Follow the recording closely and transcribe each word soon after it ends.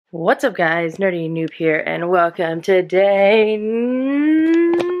What's up guys, Nerdy Noob here, and welcome to day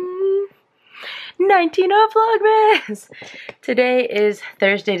 19 of Vlogmas! Today is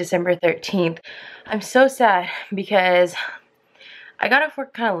Thursday, December 13th. I'm so sad because I got off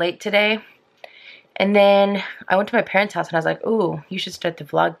work kind of late today, and then I went to my parents' house and I was like, ooh, you should start the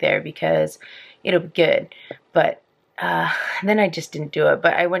vlog there because it'll be good. But then I just didn't do it.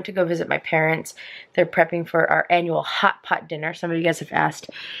 But I went to go visit my parents. They're prepping for our annual hot pot dinner. Some of you guys have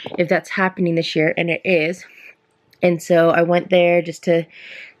asked if that's happening this year, and it is. And so I went there just to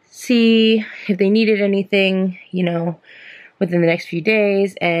see if they needed anything, you know, within the next few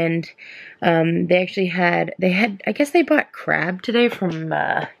days. And they actually had, I guess they bought crab today from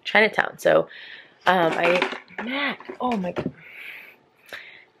Chinatown. So Mac, oh my God.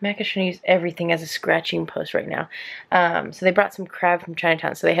 Mac is trying to use everything as a scratching post right now. So they brought some crab from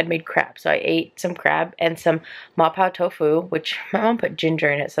Chinatown. So they had made crab. So I ate some crab and some mapo tofu, which my mom put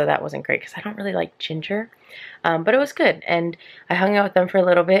ginger in it. So that wasn't great because I don't really like ginger. But it was good. And I hung out with them for a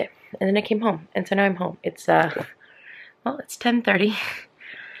little bit. And then I came home. And so now I'm home. It's, well, it's 10:30.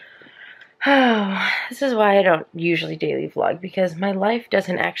 Oh, this is why I don't usually daily vlog. Because my life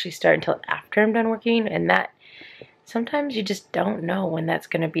doesn't actually start until after I'm done working. And that... sometimes you just don't know when that's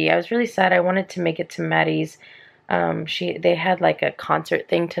going to be. I was really sad. I wanted to make it to Maddie's. They had like a concert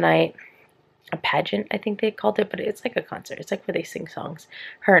thing tonight. A pageant, I think they called it. But it's like a concert. It's like where they sing songs.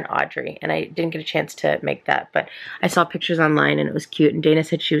 Her and Audrey. And I didn't get a chance to make that. But I saw pictures online and it was cute. And Dana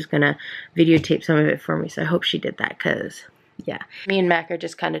said she was going to videotape some of it for me. So I hope she did that because, yeah. Me and Mac are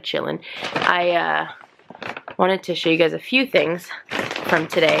just kind of chilling. I wanted to show you guys a few things from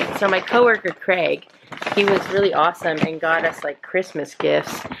today. So my coworker Craig, he was really awesome and got us like Christmas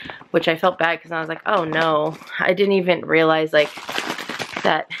gifts, which I felt bad because I was like, oh no, I didn't even realize like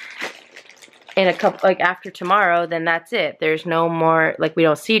that in a couple, like after tomorrow, then that's it. There's no more, like we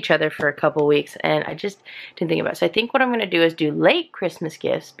don't see each other for a couple weeks, and I just didn't think about it. So I think what I'm going to do is do late Christmas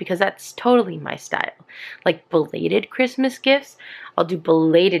gifts because that's totally my style. Like belated Christmas gifts, I'll do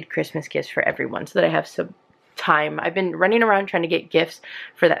belated Christmas gifts for everyone so that I have some time. I've been running around trying to get gifts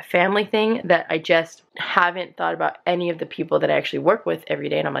for that family thing that I just haven't thought about any of the people that I actually work with every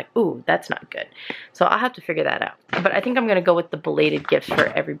day, and I'm like, ooh, that's not good. So I'll have to figure that out. But I think I'm gonna go with the belated gifts for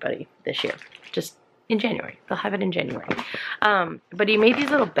everybody this year, just in January. They'll have it in January. But he made these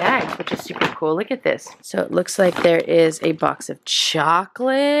little bags, which is super cool. Look at this. So it looks like there is a box of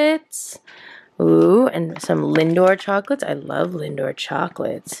chocolates. Ooh, and some Lindor chocolates. I love Lindor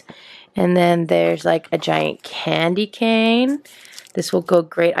chocolates. And then there's like a giant candy cane. This will go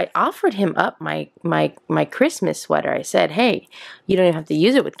great. I offered him up my Christmas sweater. I said, hey, you don't even have to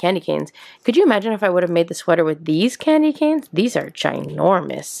use it with candy canes. Could you imagine if I would have made the sweater with these candy canes? These are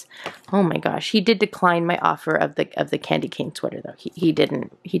ginormous. Oh my gosh. He did decline my offer of the candy cane sweater though. He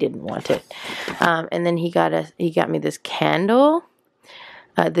didn't want it. And then he got me this candle.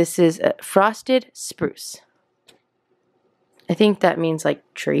 This is frosted spruce. I think that means like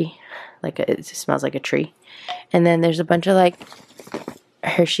tree, like it smells like a tree. And then there's a bunch of like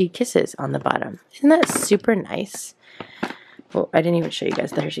Hershey Kisses on the bottom. Isn't that super nice? Well, I didn't even show you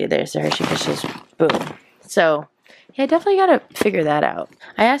guys the Hershey. There's the Hershey Kisses. Boom. So yeah, I definitely gotta figure that out.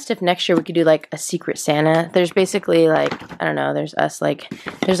 I asked if next year we could do like a Secret Santa. There's basically like, I don't know, there's us like,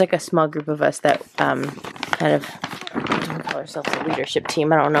 there's like a small group of us that kind of call ourselves a leadership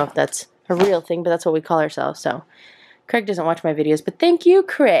team. I don't know if that's a real thing, but that's what we call ourselves. So Craig doesn't watch my videos, but thank you,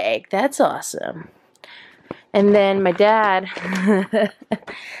 Craig. That's awesome. And then my dad,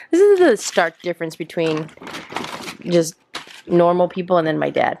 this is the stark difference between just normal people and then my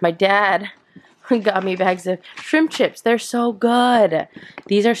dad. My dad got me bags of shrimp chips. They're so good.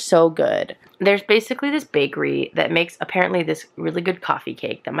 These are so good. There's basically this bakery that makes apparently this really good coffee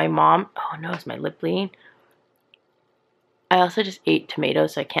cake that my mom, oh no, is my lip bleeding? I also just ate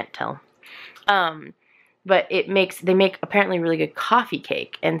tomatoes, so I can't tell. But they make apparently really good coffee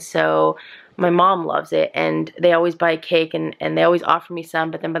cake. And so my mom loves it. And they always buy a cake and they always offer me some.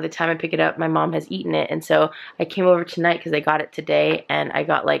 But then by the time I pick it up, my mom has eaten it. And so I came over tonight because they got it today. And I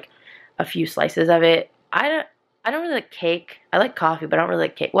got like a few slices of it. I don't really like cake. I like coffee, but I don't really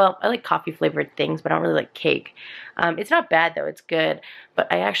like cake. Well, I like coffee flavored things, but I don't really like cake. It's not bad though. It's good.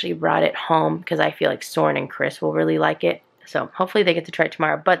 But I actually brought it home because I feel like Soren and Chris will really like it. So hopefully they get to try it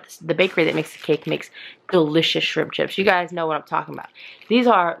tomorrow. But the bakery that makes the cake makes delicious shrimp chips. You guys know what I'm talking about. These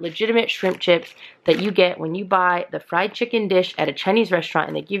are legitimate shrimp chips that you get when you buy the fried chicken dish at a Chinese restaurant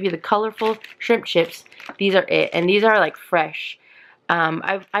and they give you the colorful shrimp chips. These are it. And these are like fresh.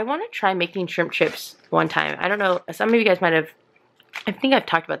 I want to try making shrimp chips one time. I don't know. Some of you guys might have, I think I've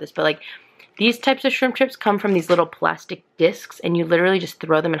talked about this, but like These types of shrimp chips come from these little plastic discs, and you literally just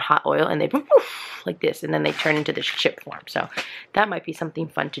throw them in hot oil and they poof, like this, and then they turn into this chip form. So that might be something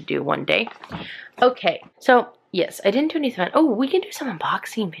fun to do one day. Okay, so yes, I didn't do anything. Oh, we can do some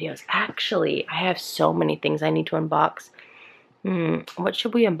unboxing videos. Actually, I have so many things I need to unbox. What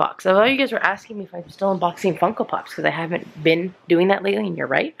should we unbox? A lot of you guys were asking me if I'm still unboxing Funko Pops because I haven't been doing that lately, and you're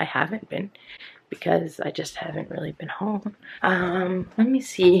right, I haven't been because I just haven't really been home. Let me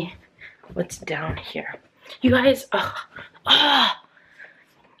see what's down here. You guys,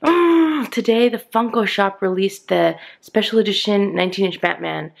 today the Funko Shop released the special edition 19-inch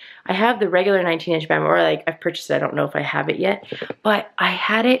Batman. I have the regular 19-inch Batman, or like I've purchased it, I don't know if I have it yet, but I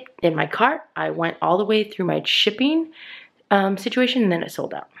had it in my cart. I went all the way through my shipping situation, and then it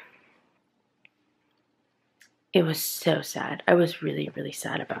sold out. It was so sad. I was really, really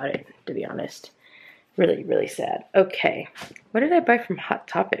sad about it, to be honest. Really, really sad. Okay, what did I buy from Hot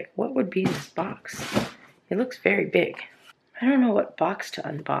Topic? What would be this box? It looks very big. I don't know what box to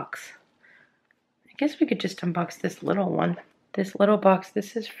unbox. I guess we could just unbox this little one. This little box,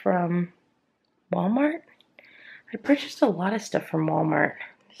 this is from Walmart. I purchased a lot of stuff from Walmart.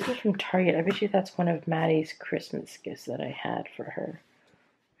 This is from Target. I bet you that's one of Maddie's Christmas gifts that I had for her.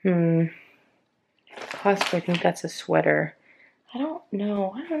 Costco, I think that's a sweater. I don't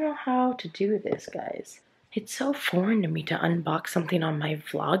know how to do this, guys. It's so foreign to me to unbox something on my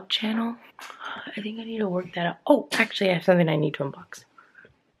vlog channel. I think I need to work that out. Oh, actually, I have something I need to unbox.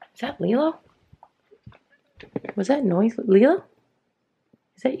 Is that Lilo? Was that noise? Lilo?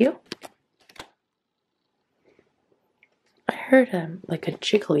 Is that you? I heard like a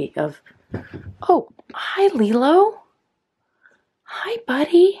jiggly of... Oh, hi, Lilo. Hi,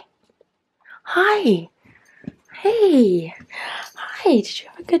 buddy. Hi. Hey. Hi, did you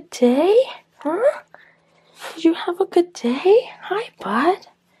have a good day? Huh? Did you have a good day? Hi, bud.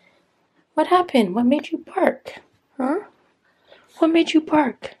 What happened? What made you bark? Huh? What made you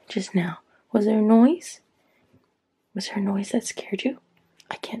bark just now? Was there a noise? Was there a noise that scared you?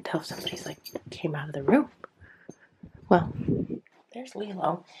 I can't tell if somebody's like came out of the room. Well, there's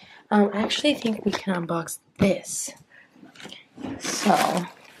Lilo. I actually think we can unbox this. So,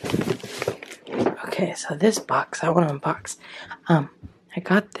 okay, so this box I want to unbox. I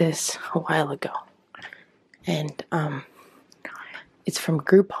got this a while ago. And it's from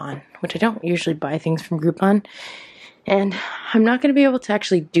Groupon, which I don't usually buy things from Groupon. And I'm not going to be able to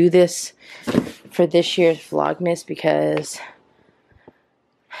actually do this for this year's Vlogmas because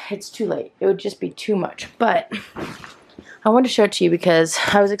it's too late. It would just be too much. But I wanted to show it to you because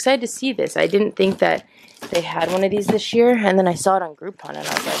I was excited to see this. I didn't think that they had one of these this year. And then I saw it on Groupon and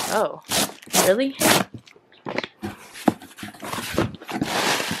I was like, oh, really?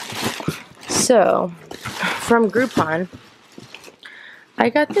 So, from Groupon, I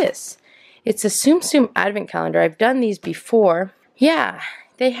got this. It's a Tsum Tsum advent calendar. I've done these before. Yeah,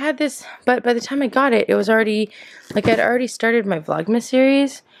 they had this, but by the time I got it, it was already, like I'd already started my Vlogmas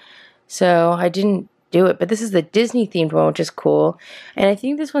series, so I didn't do it. But this is the Disney themed one, which is cool. And I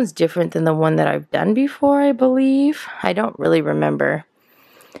think this one's different than the one that I've done before, I believe. I don't really remember.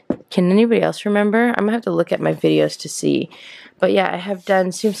 Can anybody else remember? I'm gonna have to look at my videos to see. But yeah, I have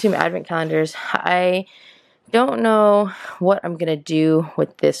done Tsum Tsum advent calendars. I don't know what I'm gonna do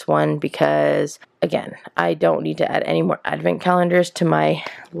with this one because, again, I don't need to add any more advent calendars to my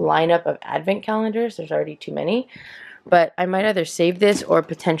lineup of advent calendars. There's already too many. But I might either save this or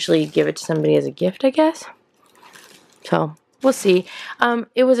potentially give it to somebody as a gift, I guess. So, we'll see.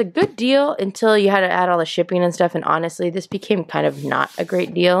 It was a good deal until you had to add all the shipping and stuff, and honestly, this became kind of not a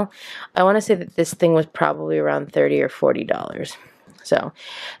great deal. I want to say that this thing was probably around $30 or $40. So,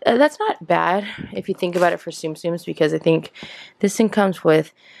 that's not bad if you think about it for Tsum Tsums, because I think this thing comes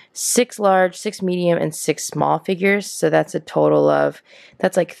with 6 large, 6 medium, and 6 small figures. So that's a total of,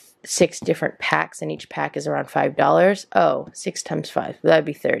 that's like 6 different packs, and each pack is around $5. Oh, 6 times 5, that'd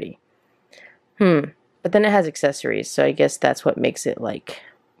be 30. But then it has accessories, so I guess that's what makes it, like,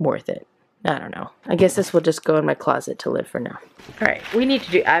 worth it. I don't know. I guess this will just go in my closet to live for now. Alright, we need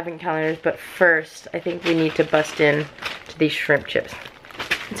to do advent calendars, but first, I think we need to bust in to these shrimp chips.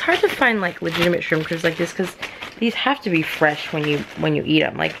 It's hard to find, like, legitimate shrimp chips like this, because these have to be fresh when you eat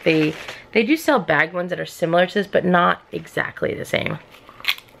them. Like, they do sell bagged ones that are similar to this, but not exactly the same.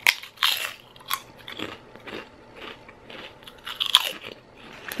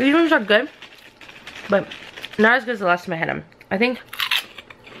 These ones are good, but not as good as the last time I had them. I think,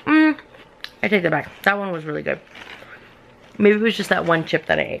 I take that back. That one was really good. Maybe it was just that one chip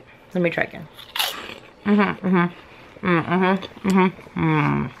that I ate. Let me try again.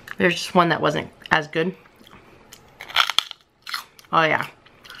 There's just one that wasn't as good. Oh yeah.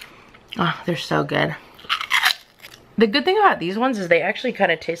 Oh, they're so good. The good thing about these ones is they actually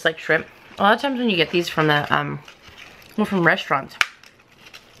kind of taste like shrimp. A lot of times when you get these from the, well, from restaurants,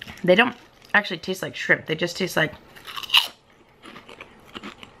 they don't actually taste like shrimp. They just taste like,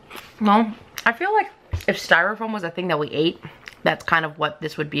 well, I feel like if styrofoam was a thing that we ate, that's kind of what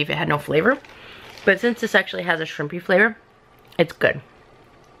this would be if it had no flavor. But since this actually has a shrimpy flavor, it's good.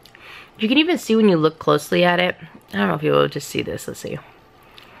 You can even see when you look closely at it. I don't know if you will just see this. Let's see. You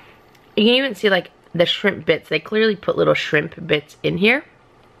can even see like the shrimp bits. They clearly put little shrimp bits in here.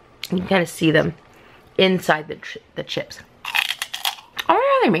 You can kind of see them inside the chips. I wonder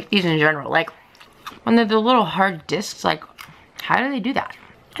how they make these in general. Like, when they're the little hard discs, like, how do they do that?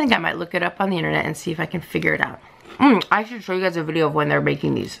 I think I might look it up on the internet and see if I can figure it out. I should show you guys a video of when they're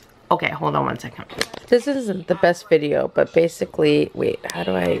making these. Okay, hold on one second. This isn't the best video, but basically, wait, how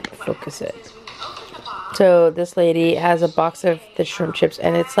do I focus it? So this lady has a box of the shrimp chips,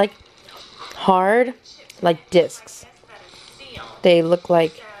 and it's like hard, like discs. They look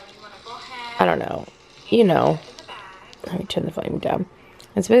like, I don't know, you know. Let me turn the volume down.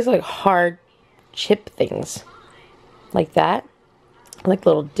 It's basically like hard chip things, like that, like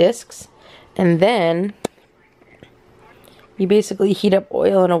little discs, and then you basically heat up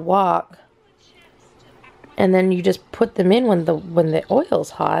oil in a wok, and then you just put them in when the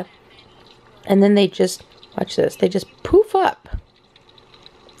oil's hot, and then they just, watch this, they just poof up.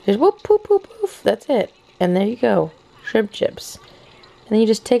 Just whoop, poof, poof, poof. That's it. And there you go, shrimp chips. And then you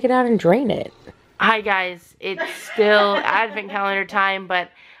just take it out and drain it. Hi guys, it's still advent calendar time, but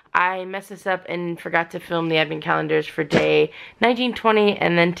I messed this up and forgot to film the advent calendars for day 19, 20,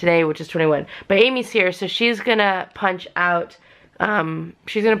 and then today, which is 21. But Amy's here, so she's gonna punch out our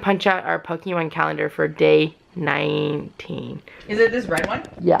Pokemon calendar for day 19. Is it this red one?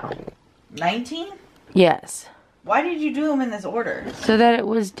 Yeah. 19? Yes. Why did you do them in this order? So that it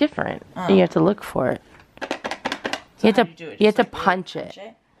was different. Oh. You have to look for it. So you have to punch it.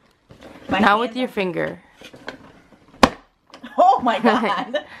 Not with your finger. Oh my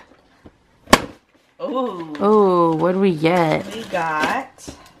god. Ooh. Oh, what do we get? We got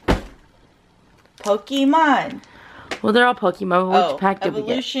Pokemon. Well, they're all Pokemon. Which pack did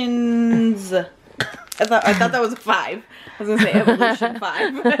Evolutions. I thought that was 5. I was gonna say Evolution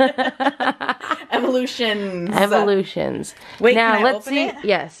 5. Evolutions. Evolutions. Wait, now can I let's open see. it?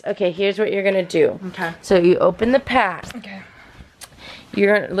 Yes. Okay. Here's what you're gonna do. Okay. So you open the pack. Okay.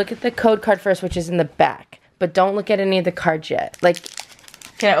 You're gonna look at the code card first, which is in the back, but don't look at any of the cards yet. Like,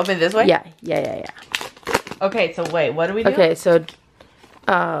 can I open it this way? Yeah. Okay. So wait, what do we do? Okay. So,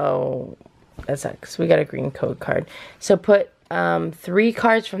 oh, that sucks. We got a green code card. So put 3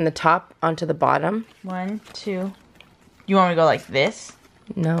 cards from the top onto the bottom. 1, 2. You want me to go like this?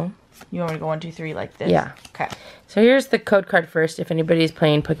 No. You want me to go 1, 2, 3 like this? Yeah. Okay. So here's the code card first. If anybody's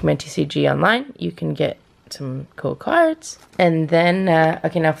playing Pokemon TCG online, you can get some cool cards. And then,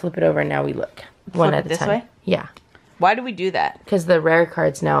 okay, now flip it over and now we look. One at a time. This way? Yeah. Why do we do that? Because the rare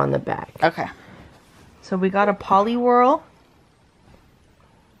card's now on the back. Okay. So we got a Poliwhirl.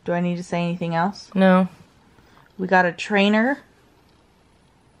 Do I need to say anything else? No. We got a Trainer.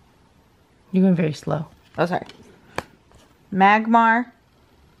 You're going very slow. Oh, sorry. Magmar.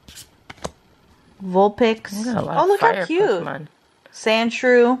 Vulpix. Oh, look how cute. Pokemon.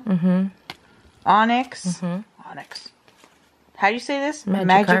 Sandshrew. Mm-hmm. Onyx. Mm-hmm. Onyx. How do you say this?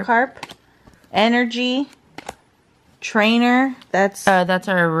 Magikarp. Energy. Trainer. That's our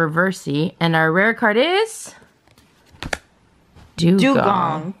Reversi. And our rare card is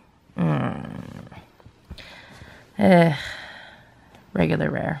Dugong. Regular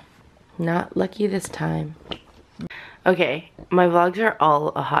rare. Not lucky this time. Okay, my vlogs are all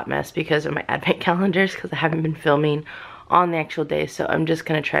a hot mess because of my advent calendars, because I haven't been filming on the actual day, so I'm just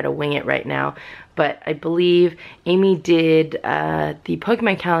gonna try to wing it right now. But I believe Amy did the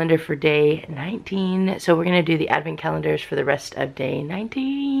Pokemon calendar for day 19, so we're gonna do the advent calendars for the rest of day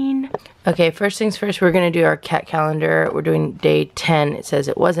 19. Okay, first things first, we're gonna do our cat calendar. We're doing day 10. It says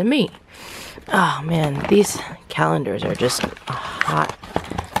it wasn't me. Oh man, these calendars are just a hot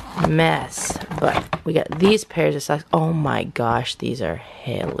mess. But we got these pairs of socks. Oh my gosh, these are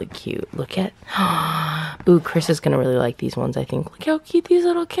hella cute. Look at, ooh, Chris is gonna really like these ones, I think. Look how cute these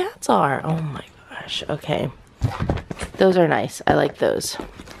little cats are. Oh my gosh. Okay, those are nice. I like those.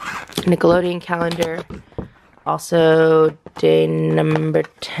 Nickelodeon calendar, also day number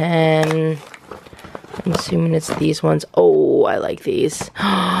 10. I'm assuming it's these ones. Oh, I like these.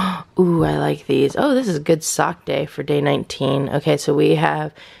 Ooh, I like these. Oh, this is a good sock day for day 19. Okay, so we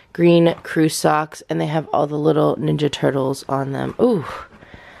have green crew socks, and they have all the little Ninja Turtles on them. Ooh.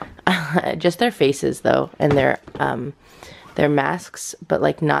 Just their faces, though, and their their masks, but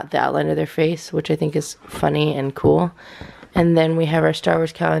like not the outline of their face, which I think is funny and cool. And then we have our Star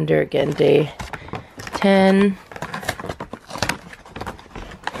Wars calendar, again, day 10.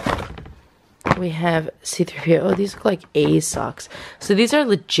 We have C3PO. Oh, these look like A socks. So these are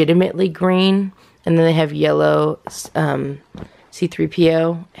legitimately green, and then they have yellow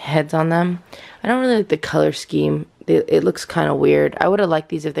C3PO heads on them. I don't really like the color scheme. It looks kind of weird. I would have liked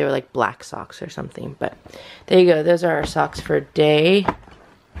these if they were like black socks or something, but there you go. Those are our socks for day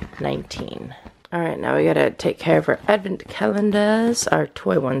 19. All right, now we gotta take care of our advent calendars, our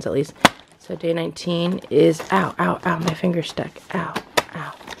toy ones at least. So day 19 is, ow, ow, ow, my finger's stuck. Ow,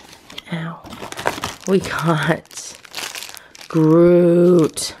 ow, ow. We got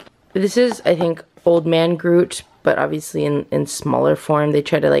Groot. This is, I think, Old Man Groot, but obviously in smaller form. They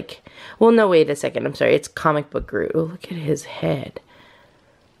try to like, well, no, wait a second. I'm sorry. It's comic book Groot. Oh, look at his head.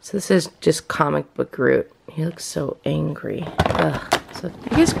 So this is just comic book Groot. He looks so angry. Ugh. So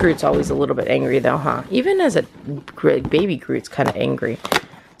I guess Groot's always a little bit angry though, huh? Even as a baby Groot's kind of angry.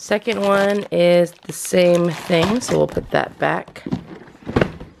 Second one is the same thing, so we'll put that back.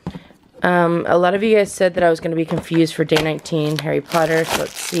 A lot of you guys said that I was going to be confused for day 19 Harry Potter, so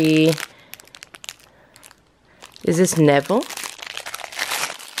let's see. Is this Neville?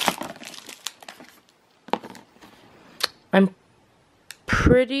 I'm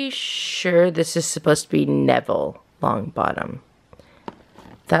pretty sure this is supposed to be Neville Longbottom.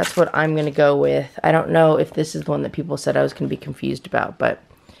 That's what I'm going to go with. I don't know if this is the one that people said I was going to be confused about, but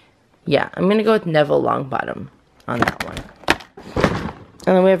yeah, I'm going to go with Neville Longbottom on that one.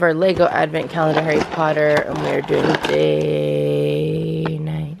 And then we have our Lego Advent Calendar Harry Potter, and we're doing day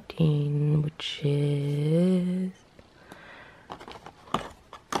 19, which is...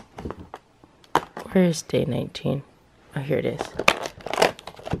 Where is day 19? Oh, here it is.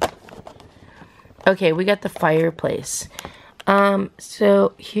 Okay, we got the fireplace.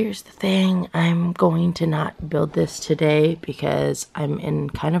 So here's the thing. I'm going to not build this today because I'm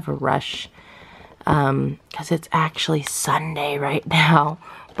in kind of a rush. Because it's actually Sunday right now.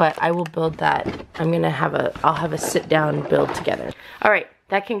 But I will build that. I'll have a sit down build together. Alright,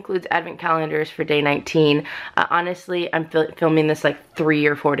 that concludes Advent Calendars for day 19. Honestly, I'm filming this like 3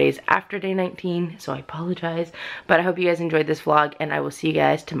 or 4 days after day 19, so I apologize. But I hope you guys enjoyed this vlog, and I will see you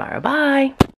guys tomorrow. Bye!